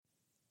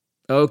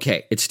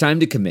Okay, it's time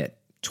to commit.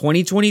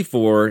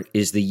 2024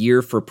 is the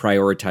year for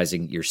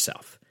prioritizing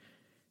yourself.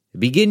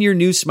 Begin your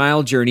new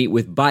smile journey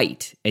with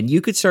Byte, and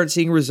you could start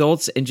seeing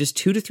results in just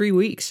 2 to 3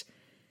 weeks.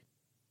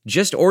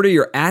 Just order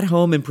your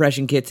at-home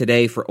impression kit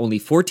today for only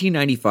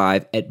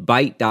 $14.95 at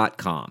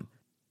Byte.com.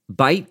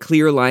 Byte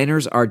clear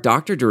liners are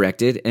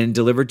doctor-directed and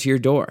delivered to your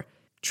door.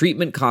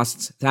 Treatment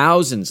costs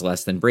thousands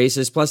less than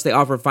braces, plus they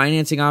offer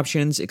financing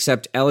options,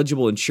 accept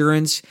eligible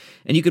insurance,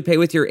 and you could pay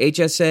with your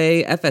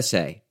HSA,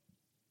 FSA.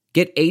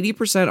 Get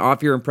 80%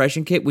 off your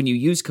impression kit when you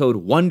use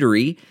code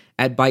WONDERY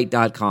at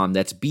Byte.com.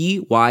 That's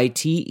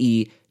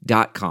BYTE.com.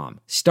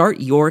 Start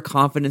your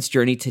confidence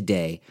journey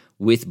today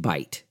with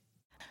Byte.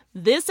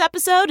 This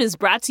episode is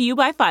brought to you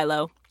by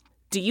Philo.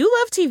 Do you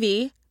love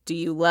TV? Do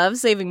you love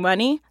saving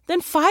money?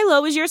 Then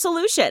Philo is your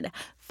solution.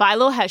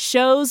 Philo has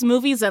shows,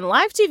 movies, and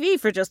live TV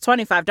for just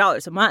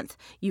 $25 a month.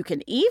 You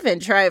can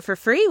even try it for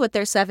free with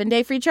their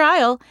 7-day free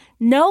trial.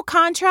 No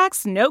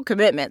contracts, no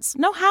commitments,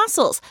 no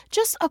hassles.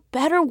 Just a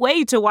better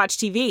way to watch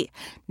TV.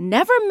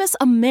 Never miss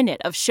a minute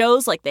of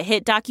shows like the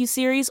hit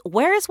docuseries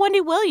Where is Wendy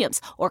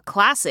Williams? Or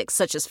classics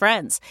such as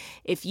Friends.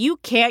 If you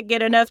can't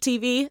get enough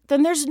TV,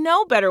 then there's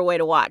no better way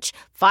to watch.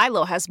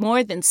 Philo has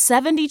more than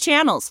 70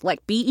 channels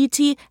like BET,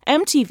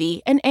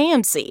 MTV, and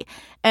AMC.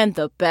 And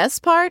the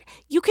best part?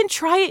 You can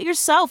try it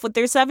yourself with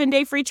their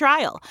 7-day free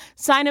trial.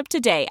 Sign up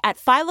today at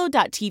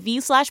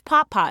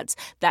philo.tv/poppods.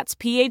 That's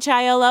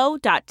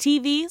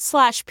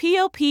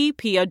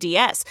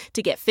philo.tv/POPPODS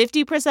to get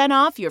 50%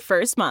 off your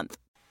first month.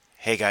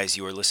 Hey guys,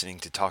 you are listening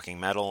to Talking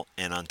Metal,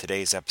 and on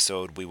today's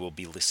episode we will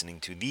be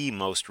listening to the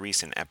most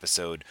recent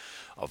episode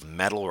of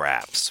Metal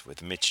Raps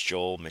with Mitch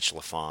Joel, Mitch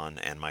LaFon,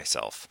 and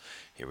myself.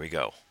 Here we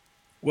go.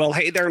 Well,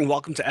 hey there, and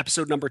welcome to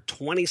episode number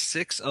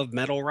 26 of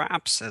Metal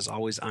Raps. As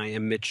always, I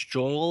am Mitch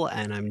Joel,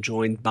 and I'm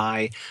joined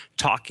by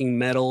Talking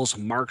Metal's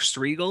Mark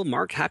Striegel.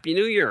 Mark, Happy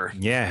New Year.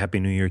 Yeah,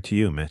 Happy New Year to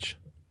you, Mitch.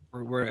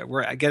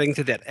 We're getting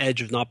to that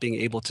edge of not being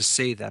able to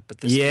say that. But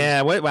this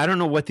I don't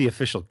know what the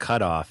official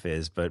cutoff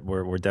is, but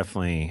we're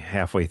definitely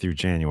halfway through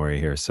January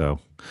here, so.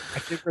 I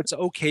think it's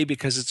okay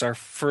because it's our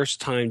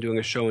first time doing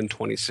a show in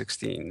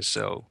 2016,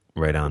 so.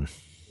 Right on.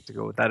 To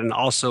go with that, and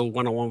also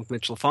one-on-one with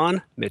Mitch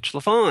LaFon. Mitch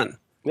LaFon.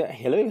 Yeah,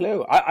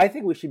 hello. I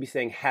think we should be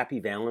saying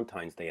Happy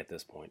Valentine's Day at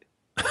this point.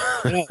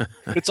 Yeah,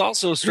 it's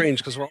also strange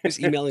because we're always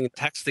emailing and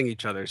texting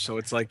each other. So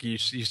it's like you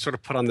sort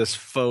of put on this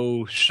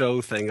faux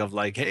show thing of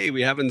like, hey,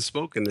 we haven't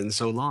spoken in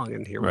so long,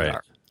 and here we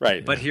are.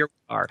 Right. But here we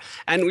are.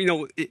 And,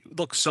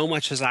 look, so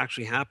much has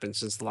actually happened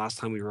since the last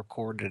time we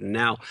recorded. And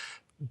now,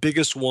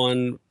 biggest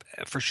one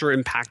for sure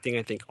impacting,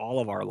 I think, all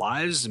of our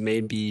lives.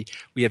 Maybe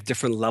we have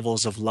different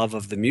levels of love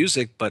of the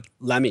music, but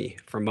Lemmy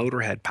from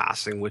Motorhead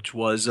passing, which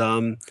was...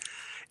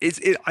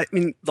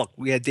 look,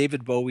 we had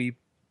David Bowie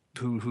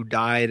who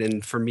died,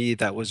 and for me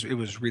it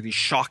was really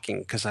shocking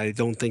because I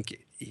don't think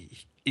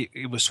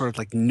it was sort of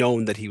like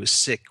known that he was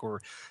sick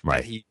or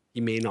that he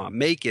may not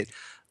make it.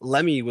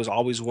 Lemmy was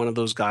always one of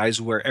those guys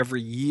where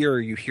every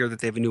year you hear that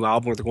they have a new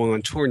album or they're going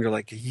on tour and you're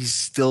like,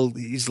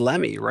 he's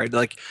Lemmy, right?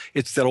 Like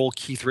it's that old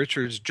Keith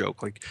Richards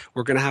joke. Like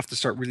we're going to have to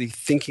start really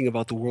thinking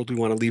about the world we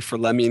want to leave for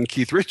Lemmy and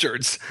Keith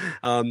Richards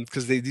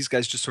because these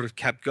guys just sort of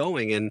kept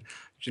going. And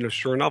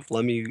sure enough,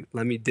 Lemmy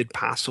did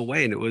pass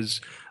away, and it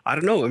was, I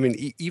don't know. I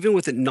mean, even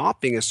with it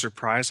not being a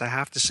surprise, I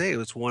have to say it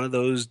was one of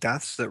those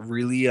deaths that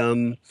really,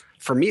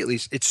 for me at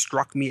least, it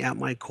struck me at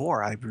my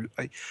core. I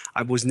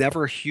was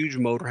never a huge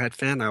Motorhead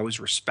fan. I always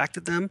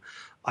respected them.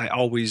 I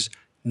always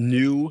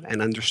knew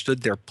and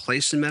understood their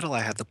place in metal.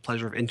 I had the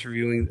pleasure of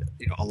interviewing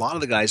a lot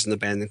of the guys in the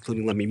band,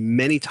 including Lemmy,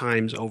 many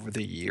times over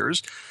the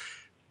years.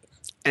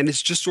 And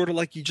it's just sort of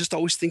like you just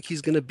always think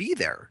he's going to be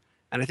there.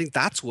 And I think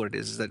that's what it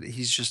is that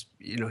he's just,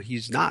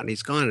 he's not, and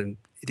he's gone. And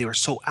they were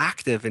so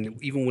active.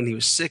 And even when he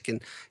was sick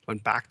and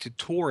went back to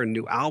tour and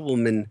new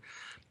album, and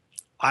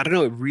I don't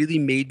know, it really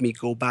made me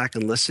go back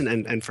and listen.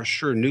 And for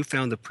sure,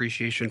 newfound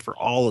appreciation for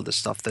all of the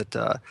stuff that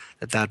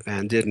that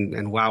band did.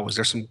 And wow, was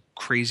there some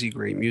crazy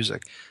great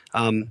music.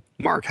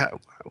 Mark,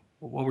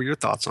 what were your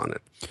thoughts on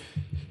it?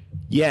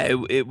 Yeah,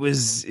 it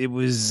was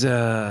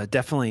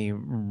definitely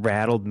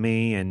rattled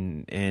me,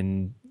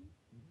 and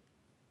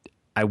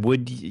I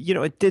would,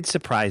 it did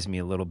surprise me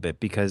a little bit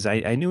because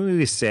I knew he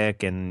was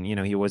sick and,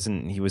 he was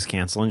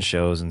canceling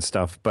shows and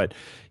stuff, but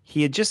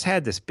he had just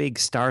had this big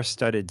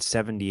star-studded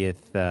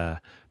 70th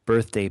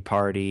birthday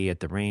party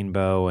at the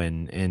Rainbow,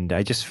 and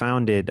I just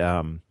found it,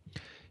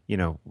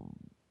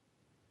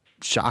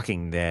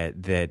 shocking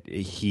that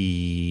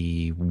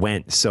he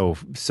went so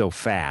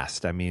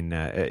fast. I mean,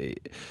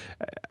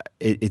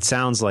 it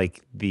sounds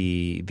like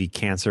the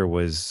cancer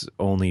was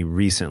only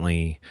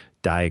recently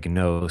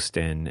diagnosed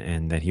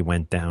and that he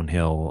went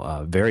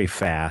downhill very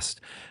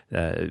fast.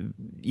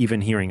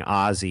 Even hearing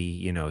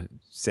Ozzy,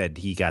 said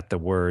he got the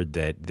word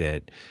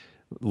that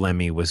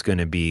Lemmy was going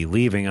to be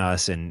leaving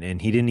us,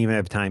 and he didn't even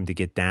have time to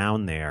get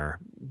down there.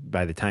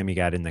 By the time he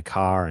got in the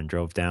car and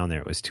drove down there,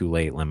 it was too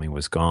late. Lemmy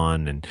was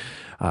gone, and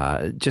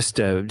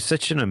just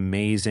such an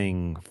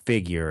amazing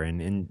figure,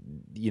 and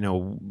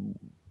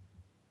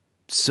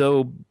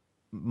so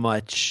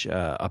much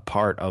a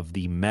part of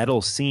the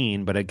metal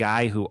scene, but a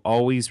guy who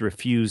always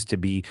refused to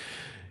be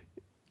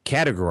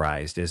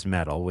categorized as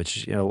metal,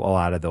 which a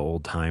lot of the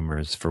old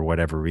timers, for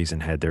whatever reason,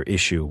 had their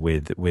issue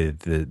with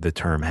the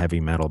term heavy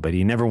metal. But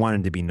he never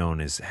wanted to be known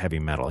as heavy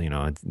metal.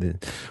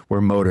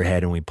 We're Motorhead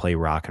and we play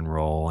rock and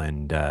roll.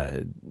 And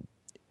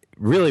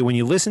really, when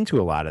you listen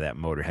to a lot of that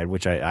Motorhead,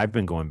 which I've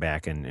been going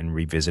back and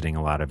revisiting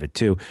a lot of it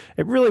too,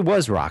 it really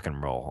was rock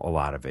and roll. A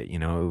lot of it,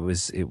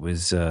 it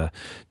was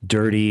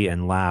dirty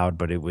and loud,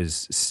 but it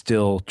was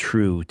still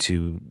true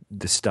to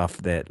the stuff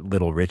that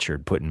Little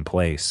Richard put in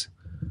place.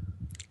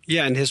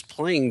 Yeah, and his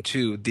playing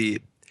too.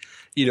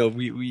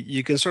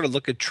 You can sort of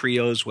look at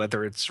trios,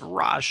 whether it's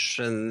Rush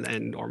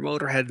and or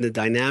Motorhead, and the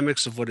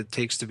dynamics of what it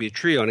takes to be a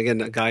trio. And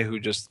again, a guy who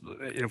just,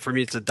 for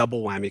me, it's a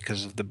double whammy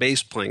because of the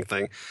bass playing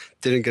thing.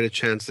 Didn't get a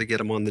chance to get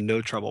him on the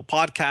No Trouble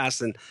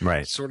podcast,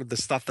 and sort of the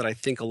stuff that I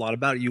think a lot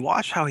about. You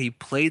watch how he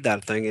played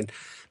that thing, and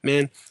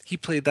man, he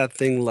played that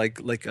thing like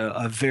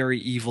a very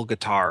evil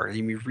guitar.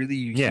 I mean,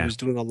 really, he was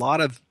doing a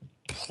lot of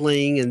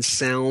playing and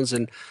sounds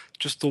and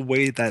just the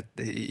way that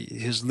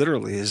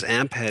his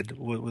amp head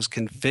was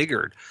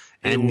configured.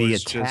 And the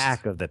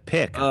attack of the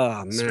pick.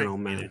 Oh,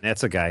 man.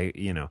 That's a guy,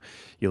 you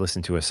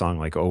listen to a song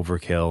like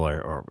Overkill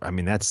or I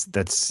mean,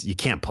 that's you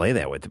can't play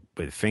that with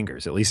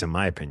fingers. At least in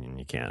my opinion,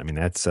 you can't. I mean,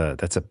 that's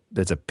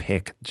a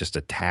pick just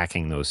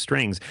attacking those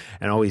strings,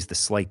 and always the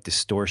slight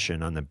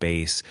distortion on the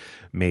bass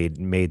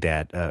made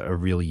that a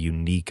really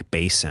unique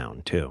bass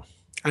sound too.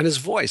 And his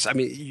voice, I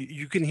mean,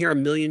 you can hear a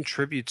million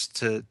tributes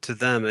to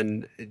them,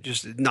 and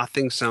just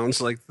nothing sounds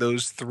like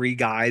those three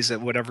guys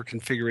at whatever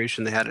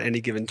configuration they had at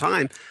any given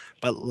time.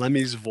 But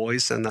Lemmy's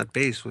voice and that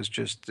bass was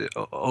just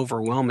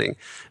overwhelming.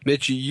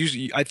 Mitch,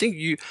 I think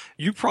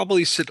you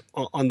probably sit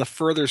on the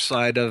further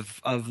side of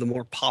the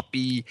more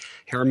poppy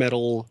hair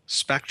metal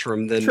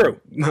spectrum than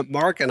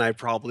Mark and I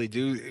probably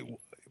do.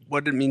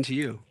 What did it mean to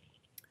you?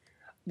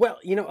 Well,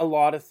 a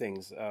lot of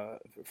things.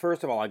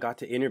 First of all, I got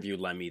to interview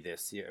Lemmy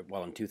this year,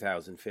 in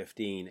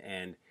 2015,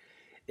 and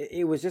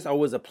it was just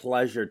always a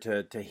pleasure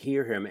to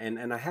hear him.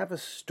 And I have a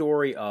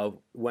story of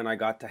when I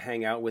got to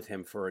hang out with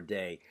him for a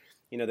day.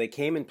 They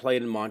came and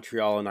played in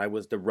Montreal, and I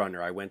was the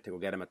runner. I went to go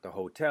get him at the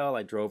hotel.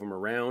 I drove him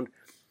around,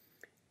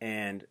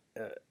 and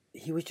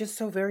he was just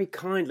so very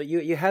kind. Like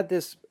you had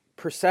this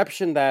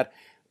perception that,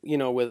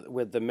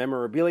 with the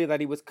memorabilia that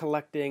he was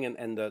collecting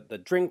and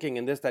the drinking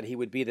and this, that he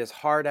would be this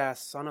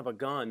hard-ass son of a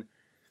gun.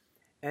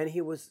 And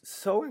he was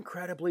so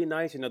incredibly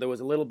nice. There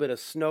was a little bit of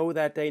snow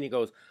that day, and he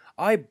goes,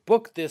 I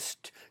booked this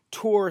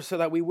tour so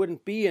that we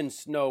wouldn't be in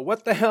snow.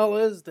 What the hell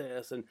is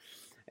this? And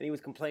he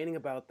was complaining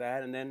about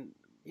that. And then,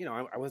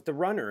 I was the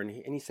runner, and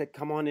he said,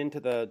 come on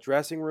into the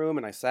dressing room.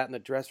 And I sat in the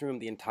dressing room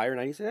the entire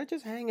night. He said,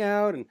 just hang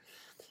out. And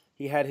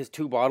he had his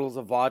 2 bottles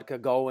of vodka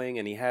going,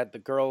 and he had the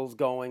girls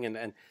going,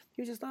 and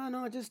he was just, oh,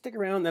 no, just stick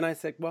around. Then I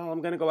said, well,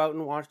 I'm going to go out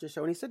and watch the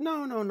show. And he said,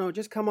 no,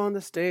 just come on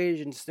the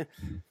stage. And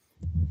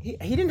he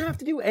didn't have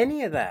to do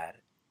any of that.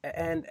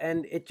 And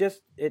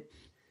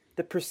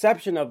the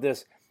perception of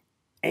this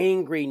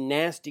angry,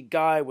 nasty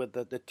guy with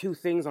the 2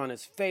 things on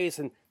his face,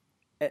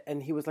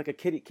 and he was like a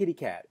kitty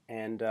cat.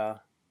 And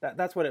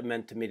that's what it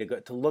meant to me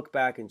to look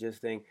back and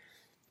just think,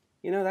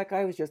 that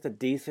guy was just a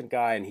decent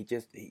guy, and he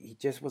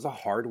just was a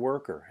hard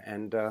worker,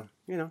 and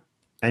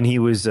And he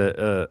was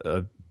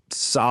a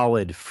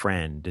solid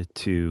friend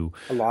to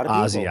a lot of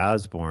Ozzy people.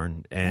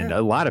 Osbourne and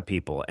a lot of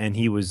people, and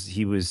he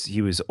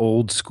was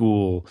old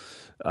school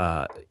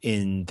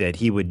in that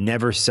he would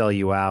never sell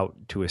you out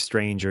to a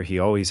stranger. He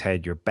always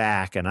had your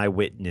back, and I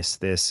witnessed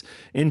this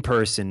in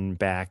person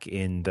back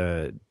in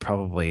the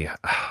probably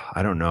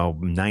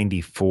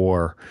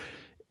 94.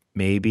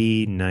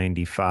 Maybe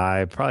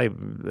 95,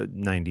 probably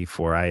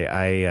 94.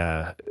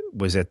 I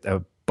was at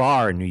a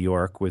bar in New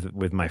York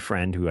with my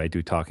friend who I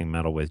do Talking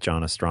Metal with,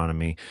 John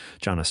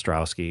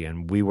Ostrowski,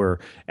 and we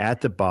were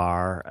at the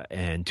bar,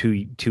 and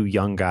two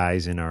young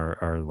guys in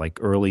our like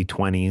early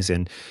 20s,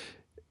 and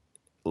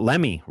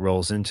Lemmy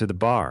rolls into the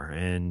bar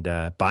and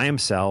by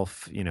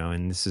himself,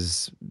 and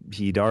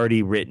he'd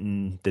already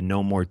written the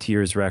No More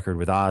Tears record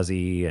with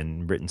Ozzy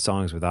and written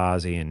songs with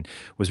Ozzy, and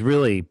was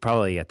really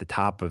probably at the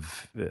top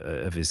of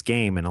his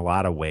game in a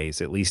lot of ways,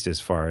 at least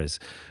as far as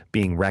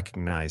being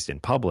recognized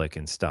in public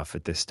and stuff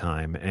at this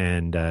time.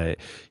 And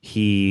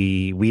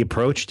we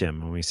approached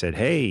him and we said,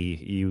 hey,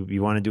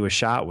 you want to do a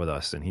shot with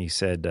us? And he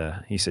said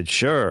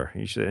sure.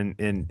 He said,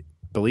 and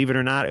believe it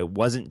or not, it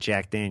wasn't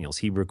Jack Daniels.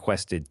 He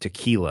requested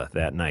tequila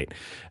that night.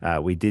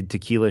 We did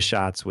tequila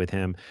shots with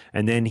him,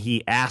 and then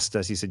he asked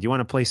us. He said, "You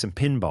want to play some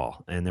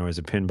pinball?" And there was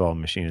a pinball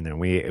machine in there.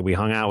 We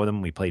hung out with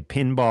him. We played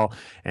pinball,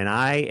 and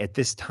at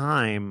this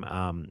time,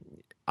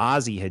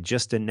 Ozzy had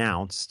just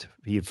announced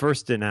He had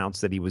first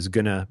announced that he was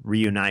going to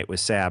reunite with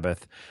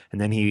Sabbath,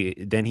 and then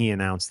he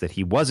announced that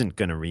he wasn't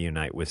going to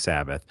reunite with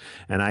Sabbath.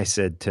 And I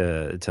said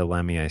to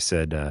Lemmy, I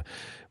said,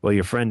 well,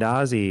 your friend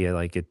Ozzy,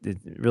 like it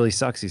really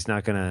sucks. He's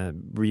not going to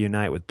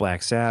reunite with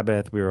Black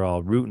Sabbath. We were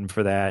all rooting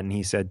for that. And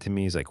he said to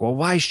me, he's like, well,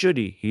 why should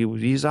he?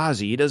 He's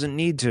Ozzy. He doesn't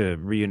need to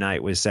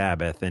reunite with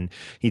Sabbath. And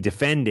he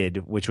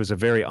defended, which was a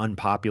very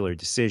unpopular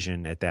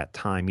decision at that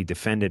time. He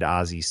defended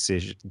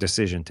Ozzy's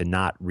decision to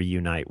not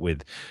reunite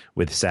with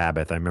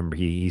Sabbath. I remember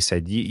he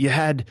said, you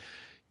had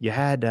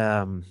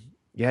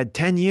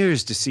 10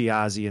 years to see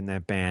Ozzy in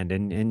that band,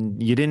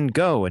 and you didn't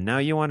go, and now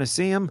you want to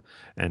see him?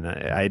 And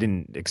I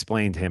didn't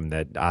explain to him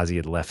that Ozzy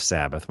had left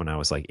Sabbath when I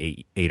was like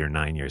 8 or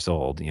 9 years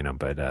old,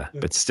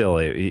 but still,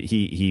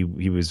 he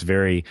was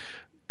very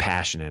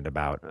passionate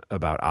about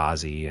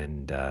Ozzy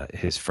and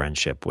his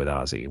friendship with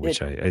Ozzy,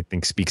 which I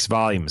think speaks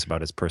volumes about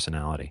his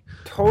personality.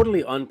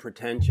 Totally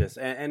unpretentious.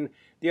 And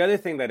the other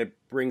thing that it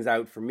brings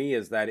out for me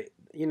is that,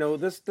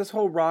 this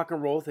whole rock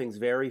and roll thing's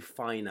very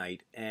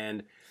finite.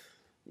 And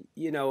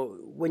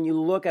when you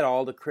look at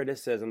all the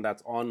criticism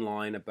that's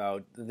online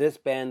about this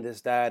band,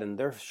 this, that, and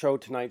their show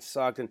tonight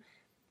sucked, and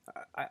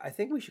I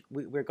think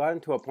we've gotten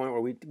to a point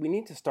where we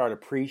need to start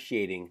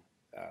appreciating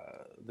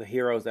the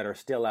heroes that are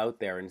still out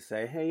there and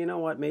say, hey, you know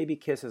what? Maybe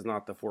Kiss is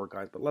not the four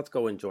guys, but let's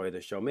go enjoy the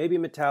show. Maybe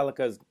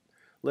Metallica's a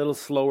little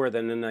slower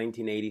than in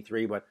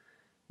 1983, but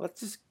let's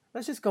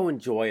just go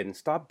enjoy it and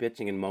stop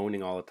bitching and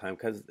moaning all the time,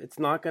 because it's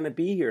not going to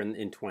be here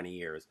in 20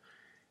 years.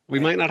 We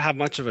might not have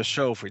much of a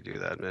show if we do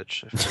that,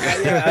 Mitch.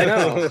 Yeah, I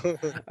know.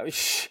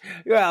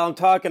 Well, I'm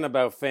talking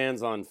about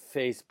fans on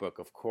Facebook,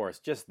 of course.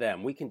 Just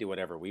them. We can do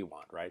whatever we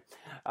want, right?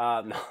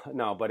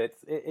 No, but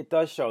it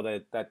does show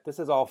that this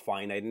is all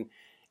finite,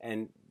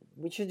 and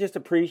we should just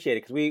appreciate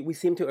it, because we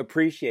seem to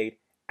appreciate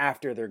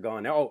after they're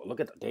gone. Oh, look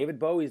at David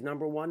Bowie's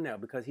 #1 now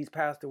because he's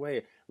passed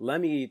away.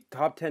 Lemmy,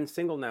 top 10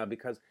 single now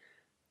because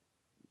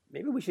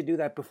maybe we should do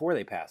that before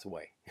they pass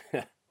away.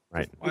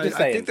 Right. I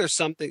think there's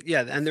something,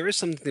 and there is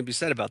something to be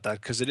said about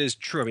that, because it is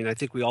true. I mean, I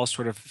think we all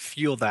sort of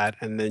feel that,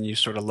 and then you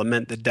sort of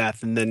lament the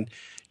death, and then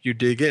you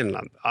dig in.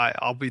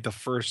 I'll be the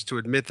first to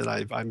admit that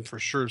I'm for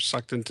sure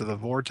sucked into the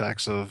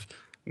vortex of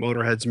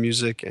Motorhead's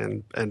music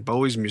and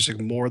Bowie's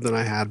music more than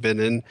I had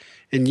been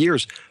in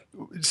years.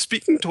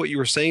 Speaking to what you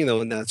were saying,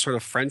 though, in that sort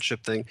of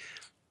friendship thing,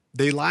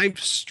 they live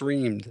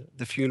streamed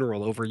the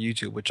funeral over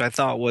YouTube, which I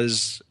thought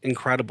was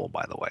incredible,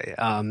 by the way.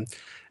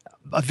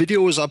 A video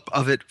was up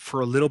of it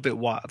for a little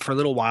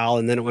while,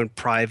 and then it went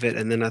private.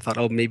 And then I thought,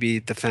 oh, maybe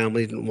the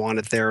family didn't want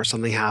it there or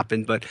something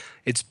happened. But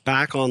it's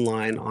back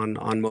online on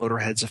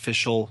Motorhead's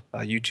official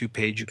YouTube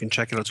page. You can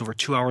check it out. It's over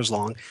 2 hours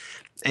long.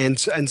 And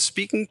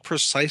speaking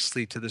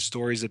precisely to the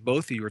stories that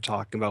both of you were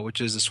talking about, which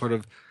is the sort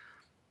of,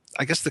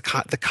 I guess, the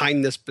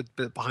kindness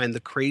behind the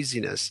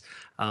craziness.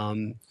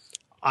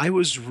 I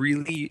was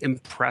really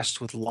impressed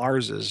with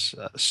Lars's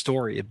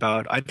story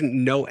about, I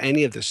didn't know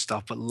any of this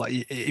stuff, but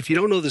if you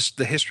don't know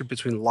the history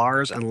between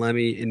Lars and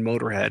Lemmy in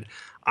Motorhead,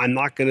 I'm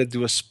not going to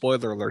do a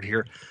spoiler alert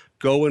here.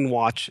 Go and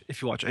watch,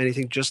 if you watch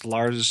anything, just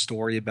Lars's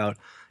story about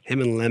him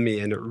and Lemmy,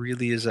 and it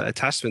really is a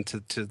testament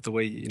to the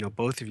way,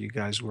 both of you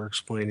guys were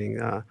explaining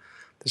the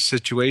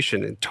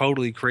situation, and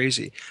totally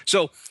crazy.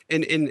 So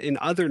in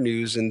other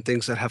news and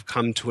things that have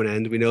come to an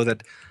end, we know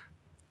that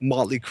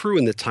Motley Crue,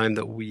 in the time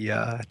that we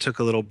took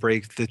a little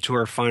break, the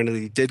tour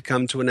finally did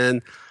come to an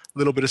end. A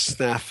little bit of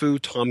snafu.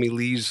 Tommy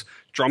Lee's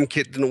drum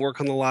kit didn't work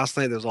on the last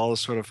night. There's all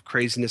this sort of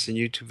craziness in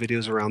YouTube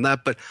videos around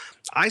that. But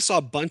I saw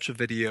a bunch of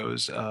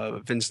videos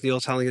of Vince Neil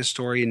telling his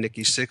story and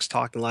Nikki Sixx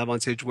talking live on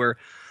stage where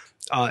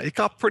it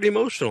got pretty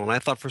emotional. And I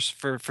thought for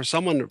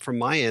someone from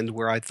my end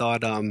where I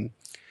thought,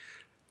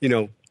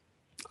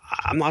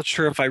 I'm not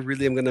sure if I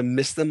really am going to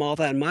miss them all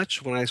that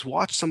much. When I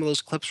watched some of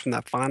those clips from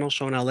that final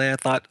show in LA, I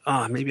thought,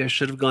 maybe I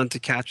should have gone to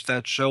catch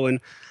that show. And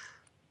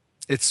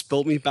it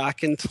spilled me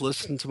back in to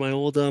listen to my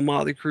old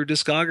Motley Crue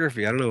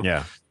discography. I don't know.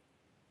 Yeah.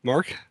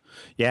 Mark?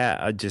 Yeah,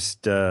 I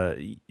just,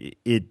 I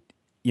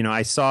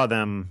saw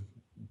them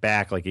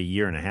back like a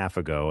year and a half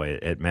ago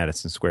at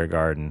Madison Square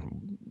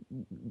Garden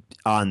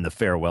on the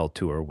farewell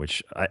tour,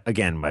 which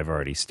again, I've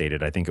already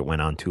stated, I think it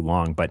went on too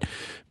long, but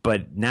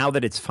now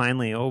that it's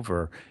finally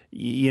over,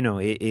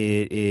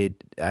 I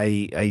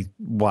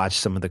watched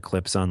some of the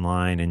clips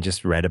online and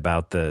just read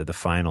about the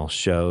final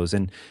shows,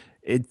 and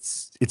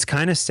it's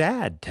kind of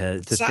sad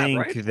to think,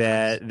 right?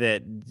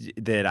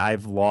 that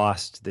I've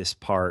lost this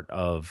part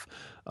of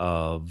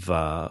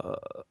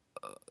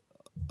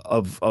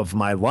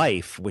my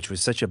life, which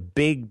was such a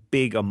big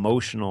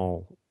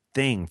emotional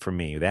thing for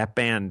me. That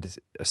band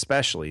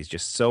especially is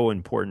just so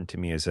important to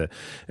me as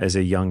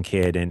a young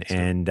kid,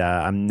 and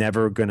I'm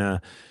never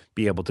gonna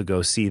be able to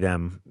go see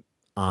them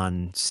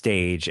on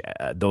stage,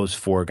 those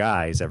four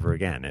guys, ever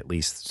again, at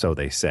least so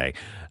they say.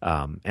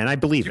 And I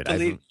believe it.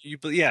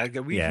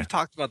 We've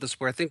talked about this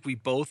where I think we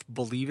both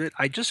believe it.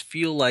 I just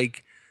feel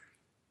like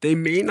they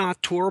may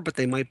not tour, but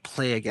they might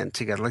play again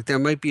together. Like there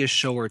might be a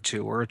show or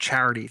two or a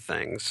charity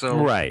thing.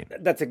 So right.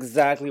 That's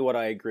exactly what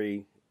I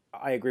agree.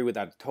 I agree with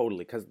that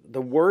totally, because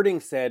the wording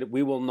said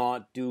we will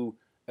not do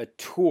a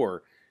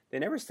tour. they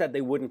never said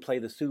they wouldn't play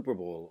the Super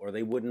Bowl or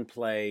they wouldn't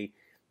play,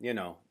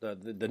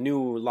 the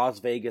new Las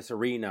Vegas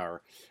arena.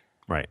 Or,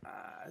 right.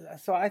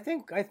 So I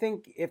think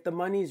if the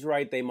money's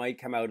right, they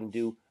might come out and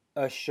do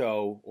a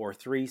show or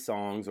 3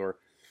 songs. Or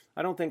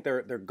I don't think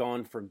they're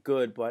gone for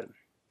good, but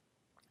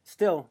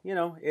still,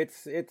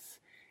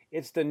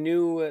 it's the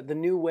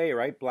new way,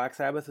 right? Black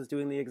Sabbath is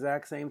doing the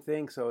exact same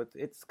thing, so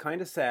it's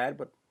kind of sad,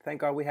 but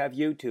thank God we have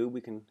YouTube.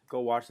 We can go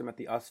watch them at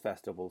the US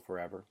Festival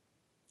forever.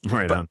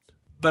 Right on.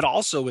 But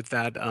also with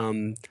that,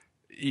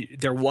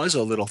 there was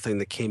a little thing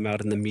that came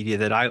out in the media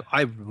that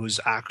I was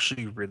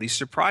actually really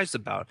surprised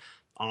about.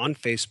 On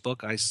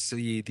Facebook, I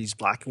see these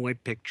black and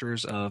white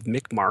pictures of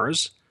Mick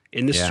Mars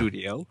in the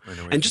studio.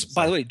 And just,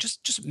 by the way,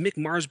 just Mick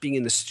Mars being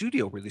in the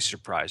studio really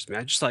surprised me.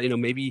 I just thought,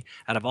 maybe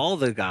out of all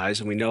the guys,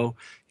 and we know,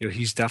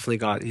 he's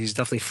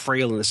definitely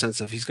frail in the sense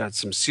of he's got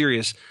some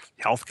serious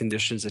health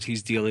conditions that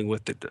he's dealing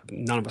with that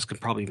none of us could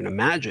probably even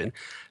imagine.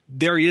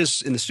 There he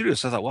is in the studio.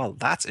 So I thought, well,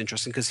 that's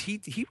interesting, because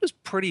he was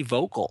pretty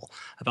vocal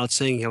about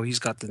saying, he's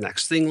got the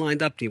next thing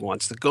lined up. He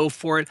wants to go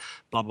for it,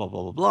 blah, blah,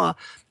 blah, blah, blah.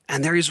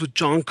 And there he is with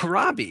John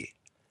Corabi.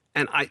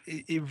 And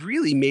it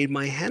really made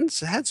my head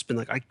spin.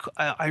 Like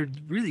I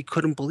really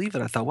couldn't believe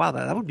it. I thought, wow,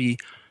 that would be,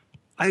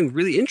 I think,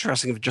 really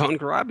interesting if John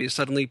Corabi is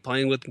suddenly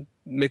playing with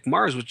Mick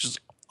Mars, which is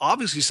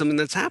obviously something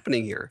that's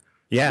happening here.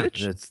 Yeah,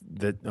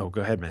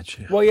 go ahead, Mitch.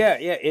 Well, yeah,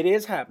 it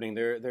is happening.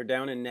 They're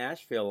down in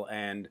Nashville,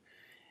 and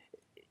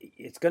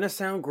it's going to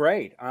sound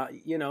great.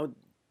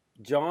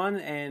 John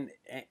and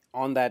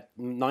on that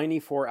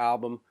 '94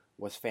 album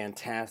was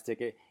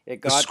fantastic.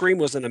 The Scream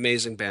was an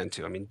amazing band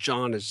too. I mean,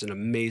 John is an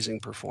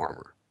amazing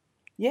performer.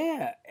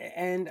 Yeah,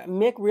 and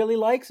Mick really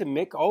likes him.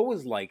 Mick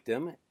always liked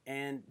him,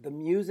 and the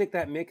music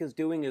that Mick is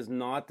doing is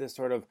not this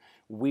sort of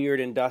weird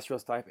industrial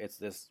stuff. It's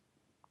this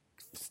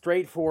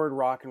straightforward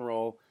rock and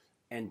roll,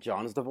 and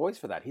John is the voice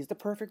for that. He's the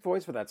perfect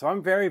voice for that. So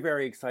I'm very,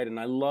 very excited, and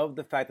I love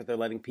the fact that they're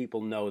letting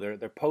people know.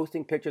 They're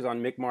posting pictures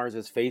on Mick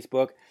Mars'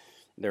 Facebook.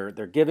 They're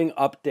giving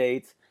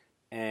updates,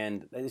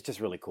 and it's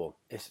just really cool.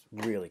 It's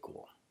really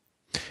cool.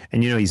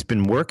 And he's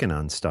been working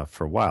on stuff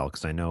for a while,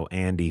 because I know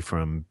Andy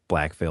from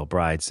Black Veil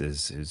Brides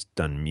has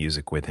done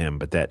music with him,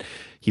 but that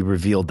he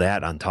revealed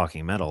that on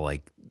Talking Metal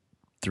like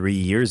 3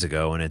 years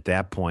ago, and at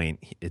that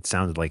point it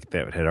sounded like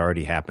that had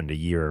already happened a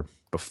year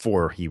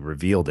before he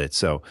revealed it.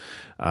 So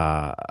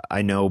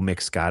I know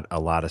Mick's got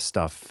a lot of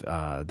stuff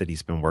that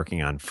he's been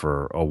working on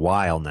for a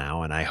while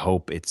now, and I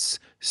hope it's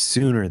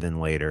sooner than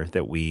later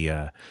that we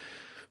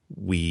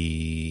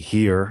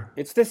hear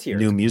it's this year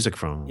new music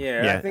from him.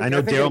 Yeah. I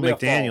know Daryl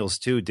McDaniels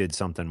too did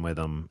something with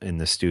him in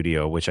the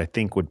studio, which I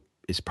think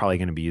is probably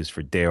going to be used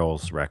for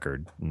Daryl's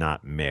record,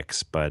 not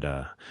Mick's. But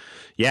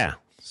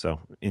so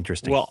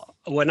interesting. Well,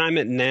 when I'm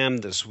at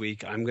NAMM this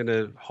week, I'm going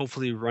to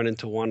hopefully run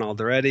into Juan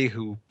Alderete,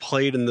 who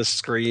played in the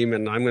Scream,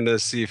 and I'm going to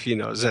see if he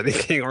knows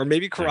anything, or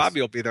maybe Corabi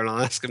will be there and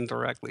I'll ask him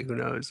directly. Who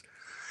knows?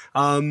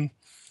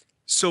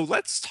 So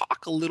let's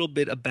talk a little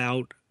bit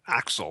about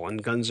Axl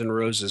and Guns N'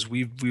 Roses.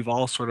 We've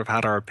all sort of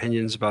had our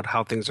opinions about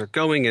how things are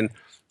going, and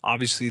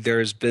obviously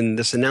there's been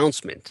this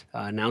announcement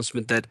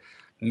that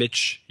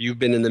Mitch, you've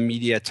been in the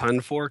media a ton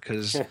for,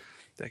 because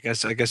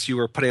I guess you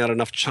were putting out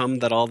enough chum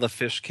that all the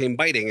fish came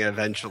biting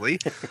eventually.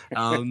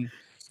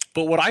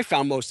 But what I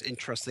found most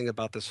interesting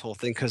about this whole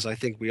thing, because I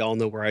think we all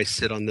know where I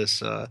sit on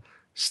this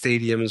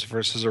stadiums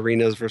versus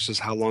arenas versus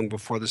how long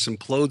before this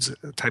implodes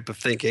type of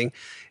thinking,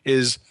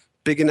 is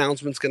big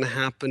announcements going to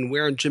happen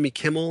where on Jimmy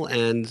Kimmel,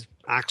 and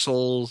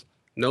Axl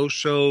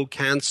no-show,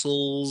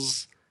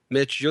 cancels.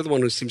 Mitch, you're the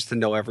one who seems to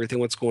know everything.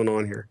 What's going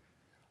on here?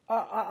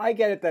 I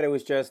get it that it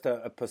was just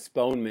a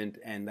postponement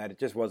and that it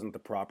just wasn't the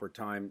proper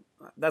time.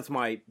 That's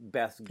my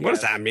best guess. What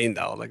does that mean,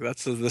 though? Like,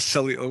 that's the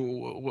silly...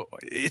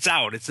 It's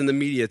out. It's in the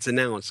media. It's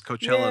announced.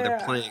 Coachella,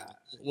 they're playing.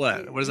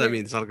 What? What does that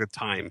mean? It's not a good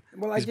time.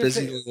 Well, he's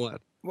busy doing what?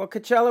 Well,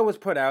 Coachella was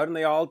put out, and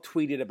they all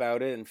tweeted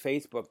about it and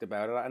Facebooked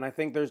about it. And I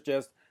think there's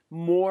just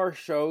more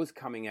shows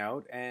coming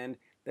out, and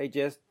they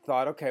just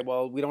thought, okay,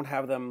 well, we don't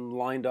have them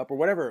lined up or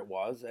whatever it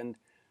was, and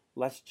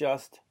let's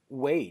just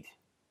wait.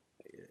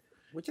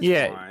 Which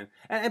is fine.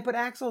 But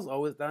Axl's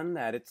always done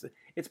that.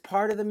 It's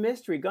part of the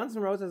mystery. Guns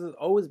N' Roses has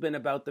always been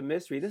about the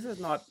mystery. This is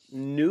not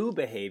new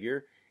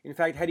behavior. In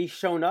fact, had he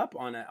shown up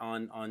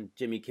on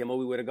Jimmy Kimmel,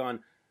 we would have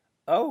gone,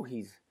 oh,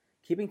 he's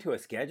keeping to a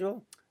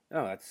schedule?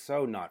 Oh, that's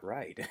so not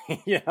right.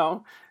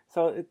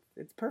 So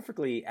it's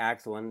perfectly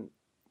Axl and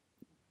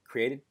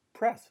created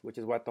press, which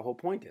is what the whole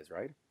point is,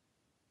 right?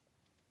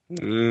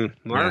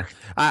 Mark,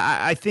 yeah.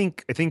 I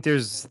think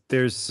there's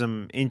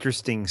some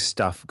interesting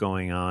stuff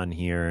going on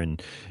here,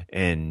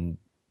 and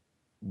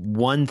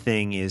one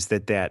thing is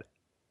that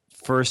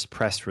first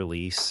press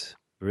release,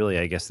 really,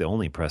 I guess the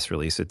only press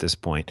release at this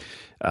point,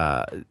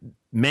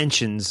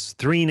 mentions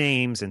 3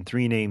 names and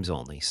 3 names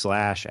only: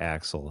 Slash,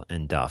 Axl,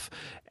 and Duff.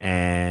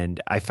 And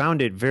I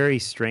found it very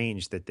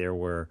strange that there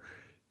were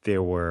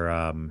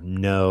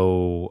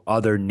no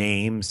other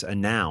names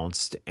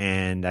announced,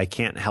 and I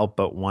can't help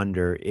but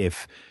wonder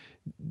if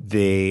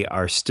they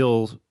are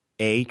still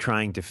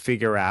trying to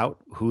figure out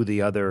who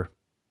the other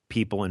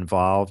people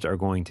involved are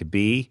going to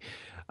be,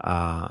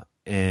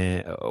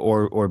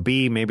 or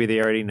B, maybe they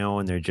already know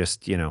and they're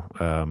just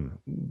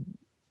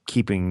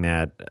keeping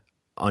that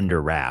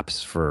under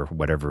wraps for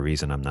whatever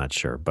reason. I'm not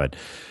sure, but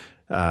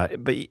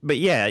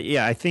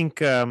yeah, I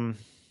think.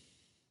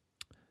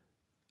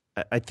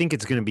 I think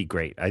it's going to be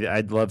great.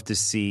 I'd love to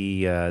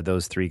see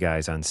those three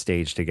guys on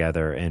stage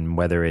together, and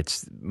whether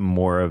it's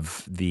more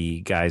of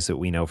the guys that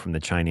we know from the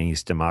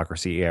Chinese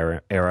Democracy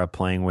era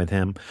playing with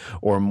him,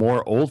 or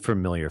more old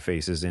familiar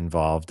faces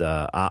involved.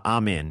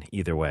 I'm in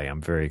either way.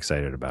 I'm very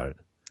excited about it.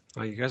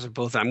 Well, you guys are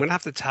both. I'm going to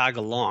have to tag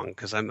along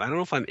because I don't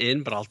know if I'm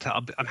in, but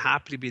I'm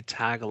happy to be a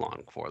tag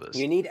along for this.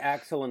 You need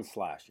Axel and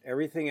Slash.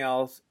 Everything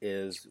else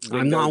is.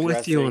 I'm not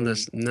with you on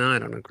this. No, I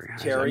don't agree.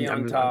 Cherry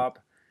on top.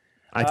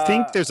 I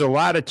think there's a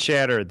lot of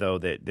chatter, though,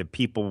 that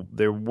people,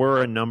 there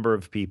were a number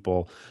of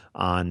people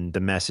on the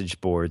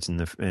message boards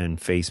and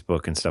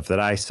Facebook and stuff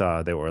that I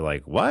saw that were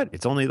like, what?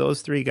 It's only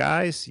those three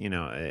guys?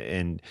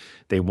 And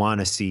they want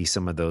to see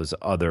some of those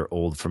other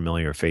old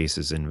familiar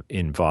faces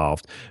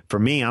involved. For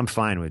me, I'm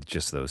fine with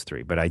just those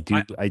three. But I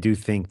do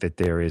think that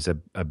there is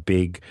a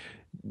big,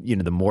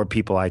 the more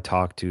people I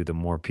talk to, the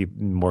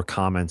more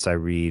comments I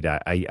read, I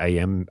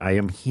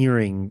am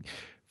hearing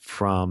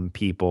from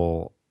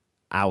people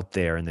out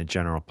there in the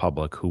general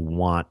public who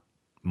want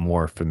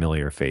more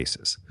familiar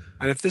faces.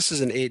 And if this is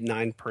an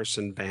 8-9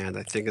 person band,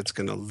 I think it's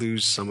going to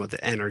lose some of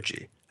the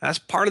energy. That's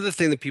part of the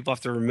thing that people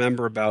have to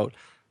remember about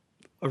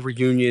a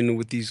reunion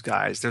with these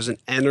guys. There's an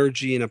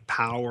energy and a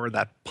power,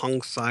 that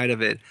punk side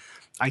of it.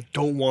 I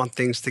don't want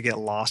things to get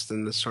lost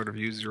in this sort of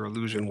use your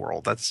illusion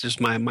world. That's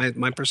just my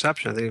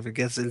perception. I think if it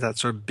gets into that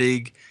sort of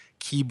big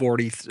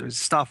keyboardy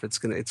stuff, it's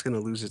gonna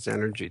lose its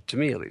energy. To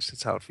me, at least,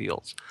 it's how it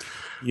feels.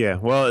 Yeah.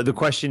 Well, the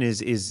question is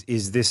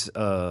this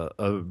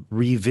a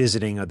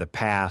revisiting of the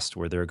past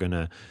where they're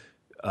gonna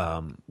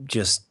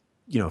just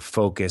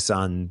focus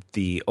on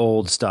the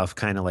old stuff,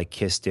 kind of like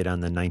Kiss did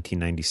on the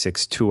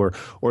 1996 tour,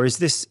 or is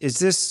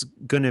this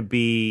gonna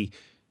be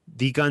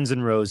the Guns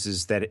N'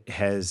 Roses that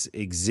has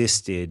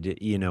existed,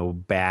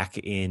 back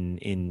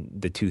in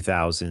the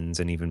 2000s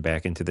and even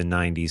back into the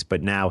 90s,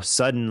 but now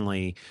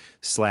suddenly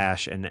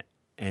Slash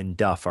and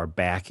Duff are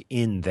back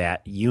in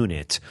that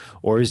unit?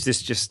 Or is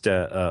this just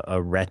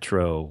a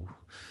retro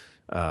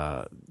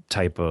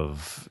type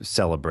of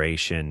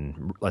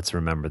celebration, let's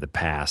remember the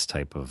past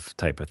type of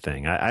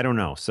thing? I don't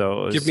know.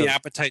 So give me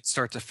Appetite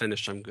start to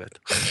finish, I'm good.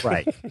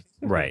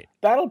 Right.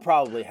 That'll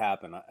probably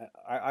happen.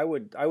 I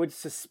would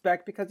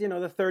suspect, because the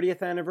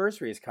 30th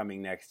anniversary is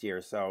coming next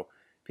year, so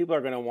people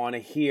are going to want to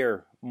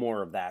hear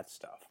more of that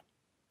stuff.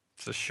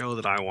 It's the show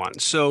that I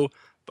want. So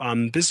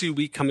busy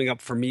week coming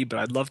up for me, but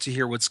I'd love to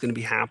hear what's going to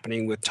be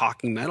happening with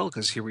Talking Metal,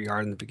 because here we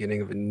are in the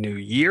beginning of a new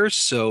year.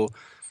 So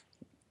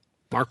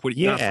Mark, what do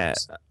you got for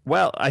us?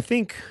 Well, I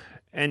think,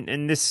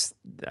 and this,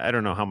 I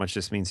don't know how much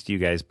this means to you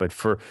guys, but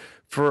for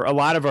a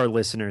lot of our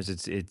listeners,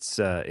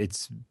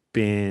 it's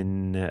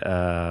been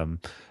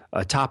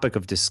a topic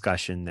of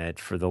discussion that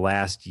for the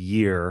last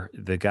year,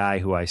 the guy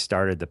who I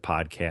started the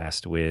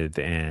podcast with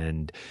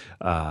and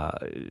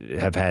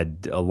have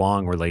had a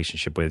long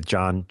relationship with,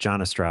 John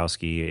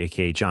Ostrowski,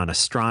 aka John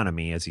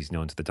Astronomy, as he's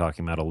known to the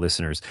Talking Metal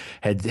listeners,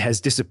 has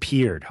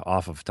disappeared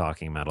off of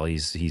Talking Metal.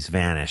 He's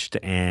vanished,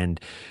 and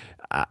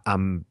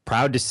I'm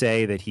proud to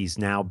say that he's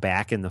now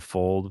back in the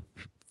fold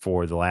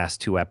for the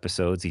last 2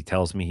 episodes. He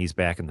tells me he's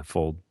back in the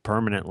fold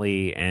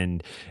permanently,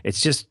 and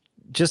it's just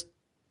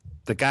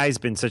the guy's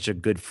been such a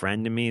good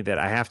friend to me that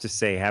I have to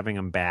say, having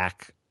him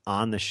back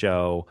on the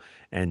show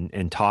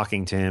and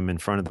talking to him in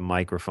front of the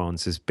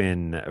microphones has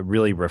been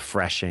really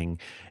refreshing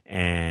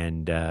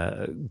and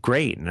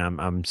great. And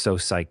I'm so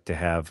psyched to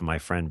have my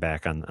friend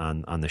back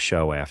on the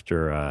show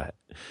after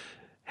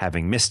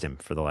having missed him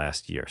for the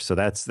last year. So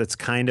that's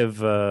kind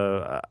of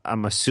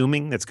I'm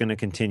assuming that's going to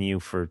continue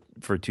for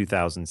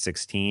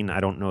 2016. I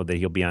don't know that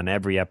he'll be on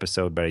every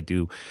episode, but I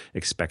do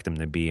expect him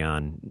to be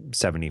on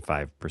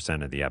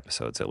 75% of the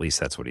episodes. At least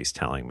that's what he's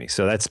telling me.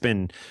 So that's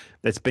been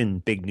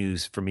big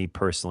news for me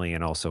personally,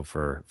 and also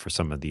for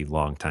some of the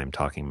longtime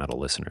Talking Metal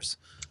listeners.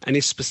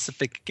 Any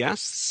specific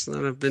guests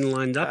that have been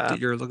lined up that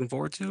you're looking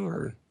forward to,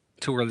 or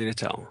too early to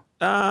tell?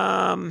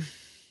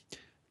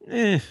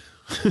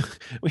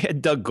 We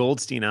had Doug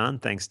Goldstein on,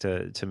 thanks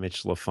to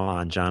Mitch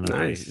LaFon. John and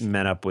I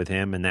met up with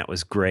him, and that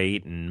was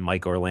great. And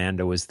Mike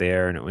Orlando was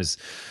there, and it was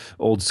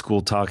old school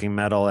Talking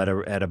Metal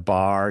at a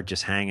bar,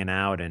 just hanging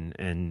out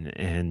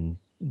and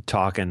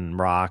talking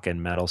rock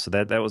and metal. So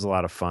that was a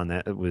lot of fun.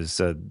 That was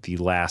the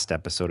last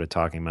episode of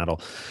Talking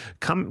Metal.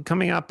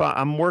 Coming up,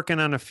 I'm working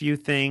on a few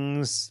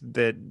things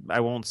that I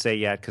won't say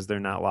yet because they're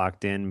not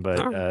locked in.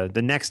 But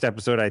the next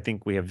episode, I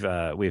think we have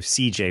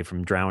CJ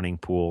from Drowning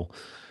Pool,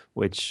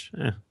 which.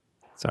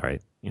 It's all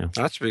right.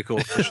 That's pretty cool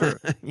for sure.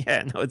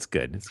 Yeah, no, it's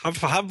good.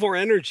 Have more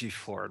energy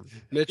for it.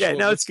 Mitch, yeah,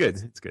 no, it's good.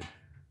 It's good.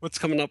 What's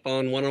coming up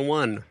on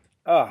one-on-one?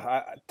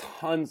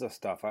 Tons of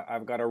stuff.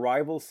 I've got a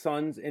Rival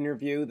Sons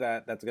interview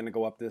that's going to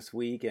go up this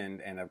week, and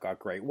I've got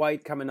Great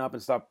White coming up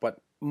and stuff. But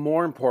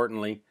more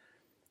importantly,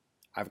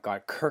 I've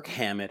got Kirk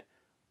Hammett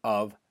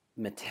of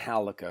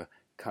Metallica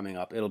coming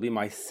up. It'll be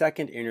my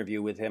second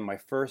interview with him, my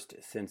first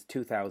since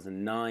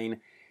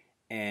 2009.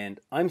 And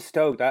I'm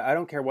stoked. I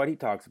don't care what he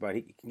talks about.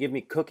 He can give me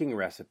cooking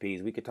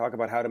recipes. We could talk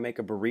about how to make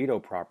a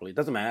burrito properly. It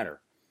doesn't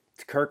matter.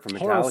 It's Kirk from Metallica.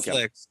 Horror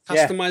flicks,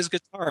 customized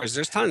guitars.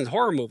 There's tons of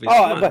horror movies.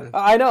 Oh, but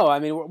I know. I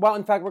mean, well,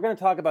 in fact, we're going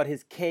to talk about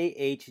his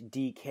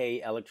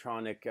KHDK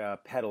electronic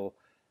pedal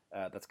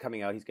that's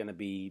coming out. He's going to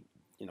be,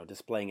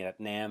 displaying it at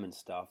NAMM and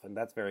stuff, and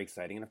that's very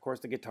exciting. And of course,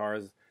 the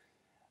guitars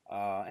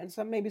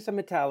and maybe some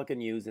Metallica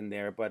news in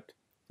there. But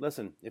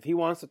listen, if he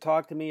wants to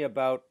talk to me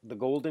about the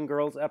Golden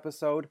Girls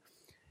episode,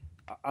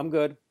 I'm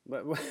good.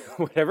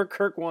 Whatever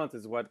Kirk wants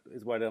is what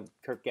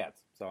Kirk gets.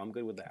 So I'm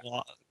good with that.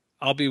 Well,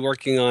 I'll be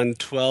working on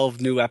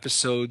 12 new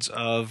episodes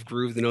of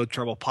Groove the No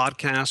Trouble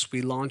podcast.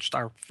 We launched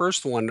our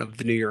first one of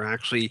the new year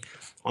actually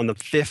on the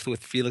 5th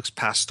with Felix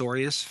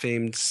Pastorius,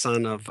 famed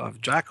son of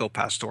Jaco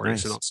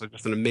Pastorius, and also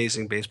just an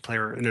amazing bass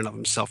player in and of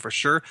himself for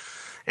sure.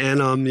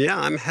 And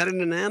I'm heading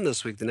to NAMM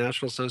this week, the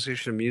National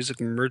Association of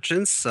Music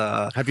Merchants.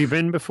 Have you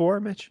been before,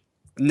 Mitch?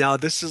 No,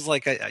 this is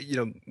like,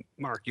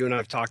 Mark, you and I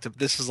have talked.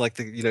 This is like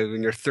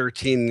when you're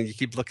 13 and you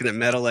keep looking at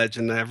Metal Edge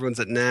and everyone's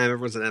at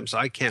NAMM, so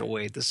I can't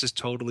wait. This is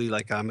totally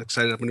I'm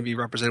excited. I'm going to be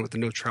represented with the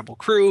No Treble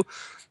crew.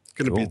 It's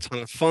going to be a ton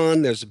of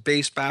fun. There's a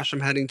bass bash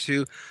I'm heading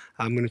to.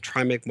 I'm going to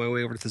try and make my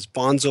way over to this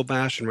Bonzo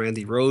bash and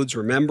Randy Rhoads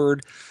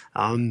Remembered.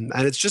 And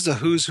it's just a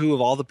who's who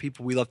of all the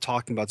people we love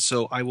talking about.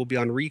 So I will be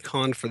on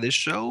recon for this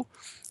show.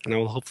 And I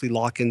will hopefully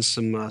lock in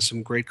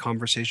some great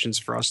conversations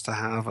for us to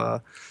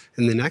have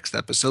in the next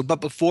episode.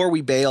 But before we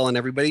bail on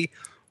everybody,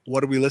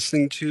 what are we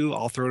listening to?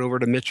 I'll throw it over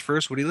to Mitch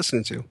first. What are you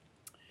listening to?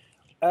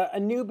 A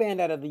new band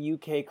out of the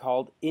UK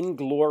called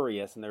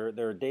Inglorious, and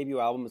their debut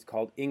album is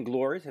called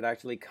Inglorious. It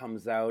actually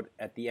comes out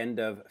at the end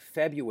of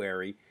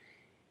February,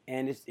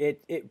 and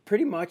it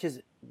pretty much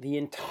is the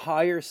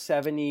entire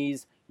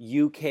 70s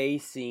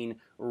UK scene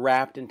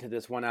wrapped into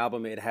this one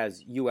album. It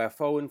has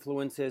UFO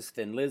influences,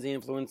 Thin Lizzy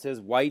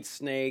influences,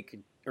 Whitesnake,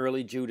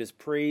 early Judas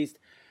Priest.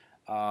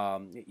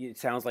 It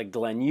sounds like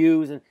Glenn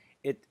Hughes, and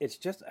it's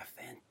just a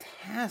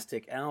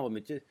fantastic album.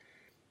 It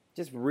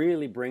just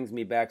really brings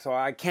me back. So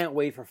I can't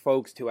wait for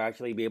folks to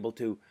actually be able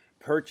to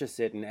purchase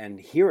it and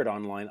hear it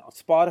online.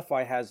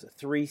 Spotify has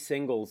 3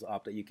 singles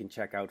up that you can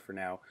check out for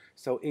now.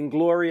 So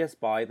Inglorious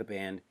by the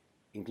band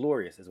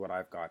Inglorious is what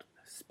I've got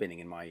spinning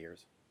in my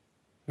ears.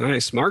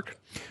 Nice. Mark?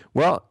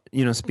 Well,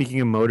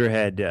 speaking of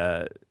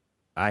Motorhead,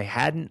 I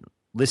hadn't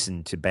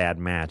listened to Bad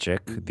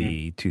Magic,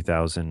 the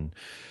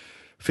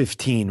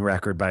 2015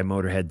 record by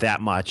Motorhead,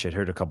 that much. I'd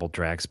heard a couple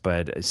tracks,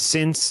 but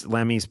since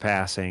Lemmy's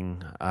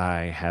passing,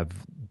 I have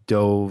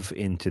dove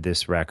into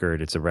this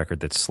record. It's a record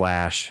that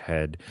Slash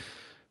had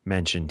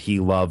mentioned he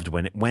loved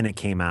when it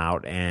came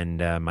out, and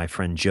my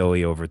friend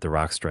Joey over at the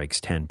Rock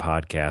Strikes 10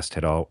 podcast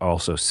had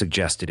also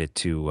suggested it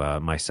to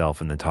myself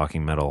and the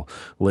Talking Metal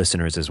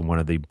listeners as one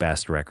of the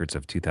best records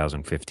of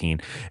 2015.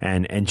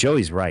 And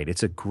Joey's right.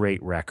 It's a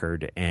great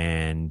record,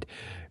 and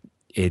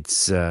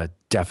it's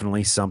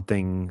definitely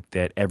something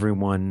that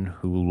everyone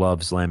who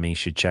loves Lemmy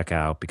should check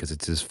out because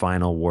it's his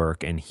final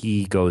work, and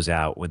he goes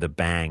out with a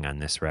bang on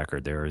this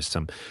record. There is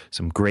some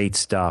great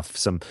stuff,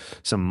 some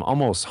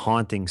almost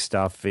haunting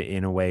stuff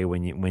in a way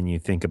when you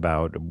think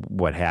about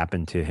what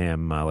happened to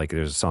him. Like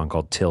there's a song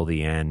called "Till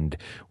the End,"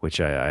 which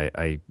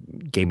I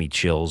gave me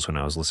chills when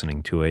I was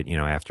listening to it.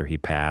 After he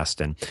passed,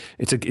 and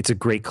it's a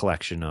great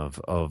collection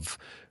of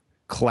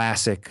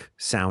classic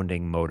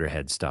sounding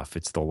Motorhead stuff.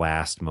 It's the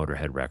last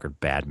Motorhead record,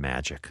 Bad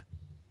Magic.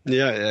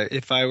 Yeah,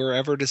 if I were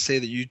ever to say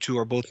that you two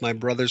are both my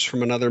brothers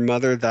from another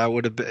mother, that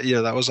would have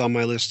been, that was on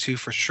my list too,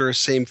 for sure.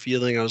 Same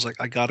feeling. I was like,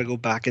 I got to go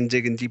back and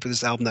dig in deep with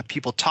this album that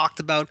people talked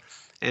about.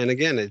 And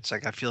again, it's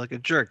like I feel like a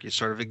jerk. You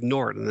sort of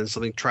ignore it, and then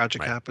something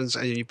tragic happens,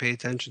 and you pay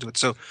attention to it.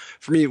 So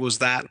for me, it was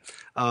that.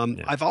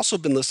 I've also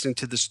been listening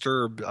to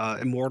Disturbed,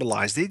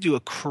 Immortalized. They do a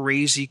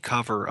crazy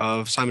cover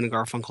of Simon &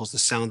 Garfunkel's The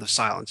Sound of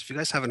Silence. If you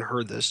guys haven't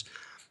heard this,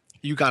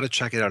 you got to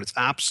check it out. It's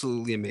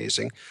absolutely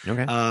amazing.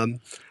 Okay.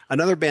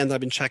 Another band that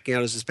I've been checking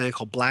out is this band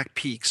called Black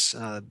Peaks.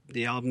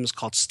 The album is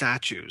called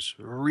Statues.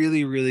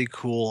 Really, really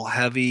cool,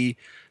 heavy,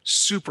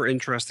 super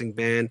interesting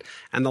band.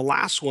 And the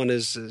last one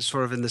is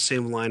sort of in the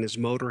same line as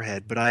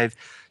Motorhead, but I've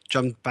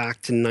jumped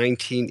back to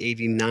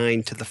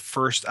 1989 to the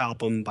first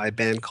album by a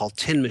band called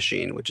Tin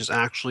Machine, which is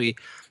actually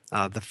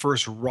the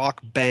first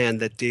rock band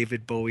that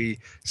David Bowie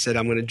said,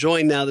 I'm going to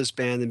join now this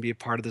band and be a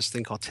part of this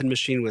thing called Tin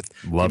Machine with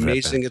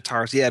amazing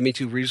guitars. Yeah, me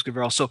too. Regis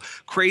Gavril. So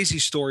crazy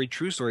story,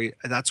 true story.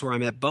 That's where I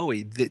met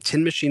Bowie. The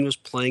Tin Machine was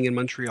playing in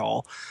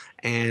Montreal,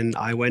 and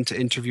I went to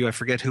interview. I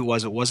forget who it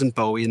was. It wasn't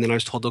Bowie. And then I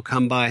was told, oh,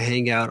 come by,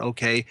 hang out.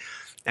 Okay.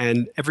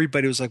 And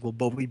everybody was like, will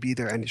Bowie be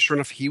there? And sure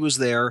enough, he was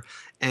there.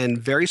 And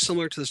very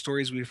similar to the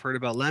stories we've heard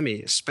about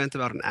Lemmy, spent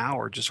about an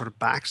hour just sort of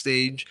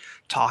backstage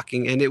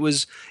talking. And it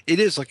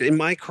is like in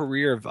my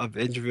career of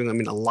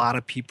interviewing, a lot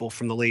of people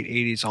from the late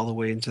 80s all the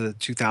way into the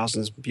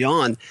 2000s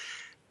beyond,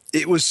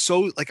 it was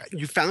so like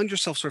you found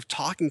yourself sort of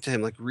talking to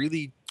him like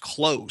really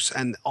close,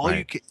 and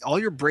all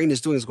your brain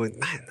is doing is going,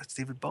 man, that's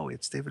David Bowie.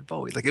 It's David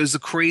Bowie. Like it was the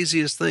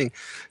craziest thing.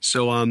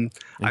 So and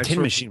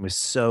Tin Machine was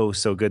so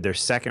good. Their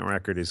second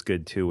record is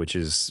good too, which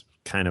is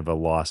kind of a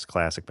lost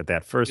classic. But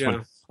that first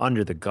one,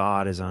 Under the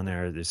God, is on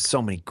there. There's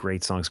so many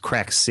great songs.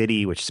 Crack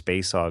City, which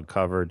Space Hog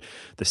covered.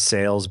 The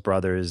Sales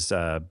Brothers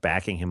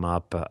backing him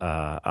up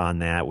on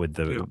that with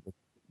the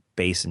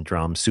bass and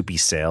drums. Soupy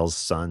Sales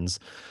Sons.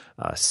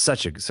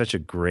 Such a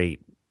great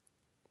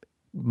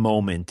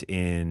moment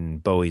in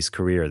Bowie's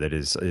career that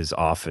is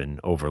often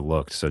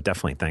overlooked. So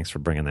definitely thanks for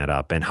bringing that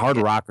up. And hard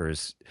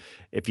rockers,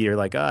 if you're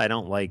like, I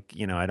don't like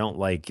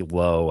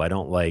Low, I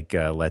don't like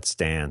Let's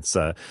Dance.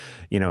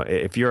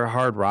 If you're a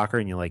hard rocker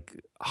and you like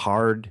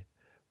hard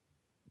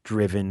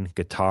driven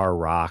guitar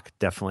rock,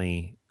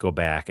 definitely go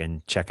back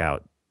and check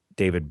out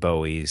David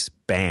Bowie's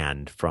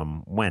band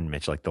from when,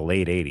 Mitch? Like the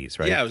late 80s,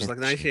 right? Yeah, it was like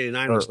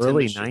 1989. Or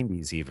early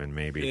 90s even,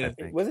 maybe. Yeah. I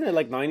think. Wasn't it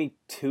like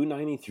 92,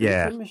 93?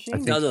 Yeah. Tin Machine? I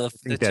think,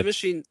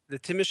 the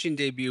Tin Machine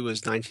debut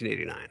was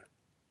 1989.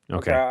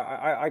 Okay.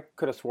 I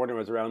could have sworn it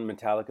was around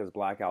Metallica's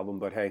Black Album,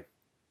 but hey.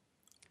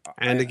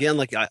 And again,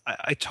 like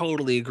I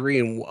totally agree.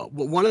 And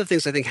one of the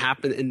things I think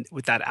happened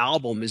with that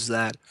album is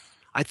that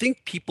I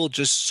think people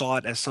just saw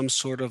it as some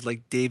sort of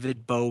like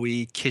David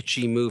Bowie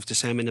kitschy move to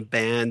say I'm in a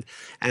band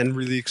and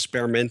really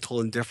experimental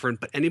and different.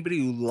 But anybody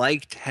who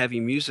liked heavy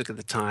music at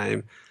the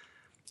time,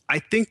 I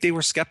think they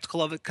were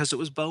skeptical of it because it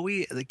was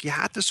Bowie. Like you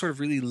had to sort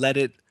of really let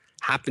it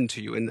happen to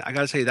you. And I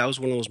got to say, that was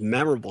one of those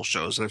memorable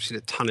shows. And I've seen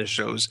a ton of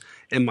shows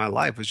in my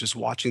life. Was just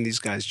watching these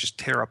guys just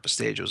tear up a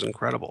stage. It was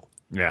incredible.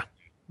 Yeah.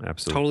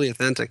 Absolutely. Totally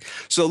authentic.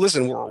 So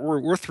listen,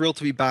 we're thrilled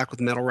to be back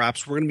with Metal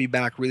Raps. We're going to be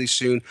back really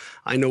soon.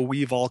 I know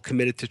we've all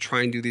committed to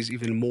try and do these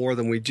even more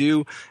than we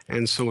do,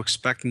 and so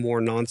expect more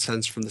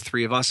nonsense from the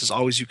three of us. As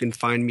always, you can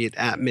find me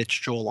at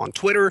Mitch Joel on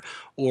Twitter,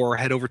 or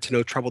head over to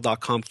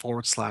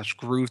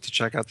notrouble.com/groove to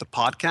check out the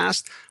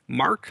podcast.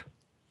 Mark?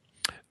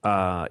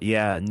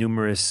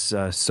 Numerous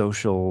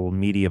social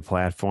media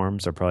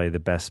platforms are probably the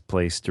best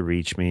place to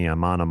reach me.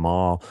 I'm on them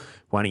all.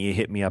 Why don't you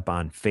hit me up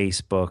on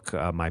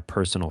Facebook? My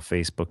personal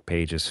Facebook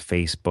page is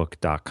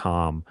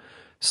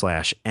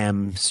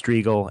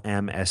facebook.com/mstrigl,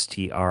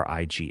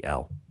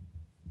 MSTRIGL.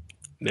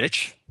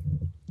 Mitch?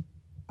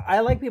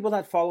 I like people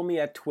that follow me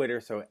at Twitter,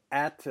 so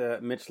at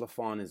Mitch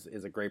Lafon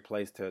is a great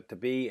place to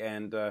be,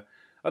 and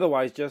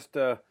otherwise just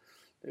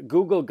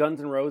Google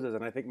Guns N' Roses,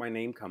 and I think my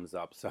name comes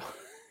up, so...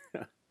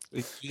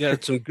 You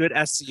got some good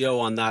SEO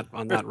on that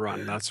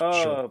run. That's for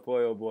sure.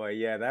 Oh boy,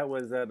 yeah, that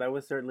was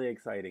certainly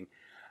exciting.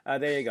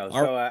 There you go.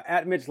 So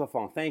at Mitch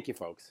Lafon, thank you,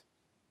 folks.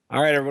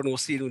 All right, everyone. We'll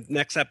see you in the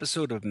next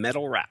episode of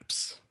Metal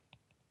Raps.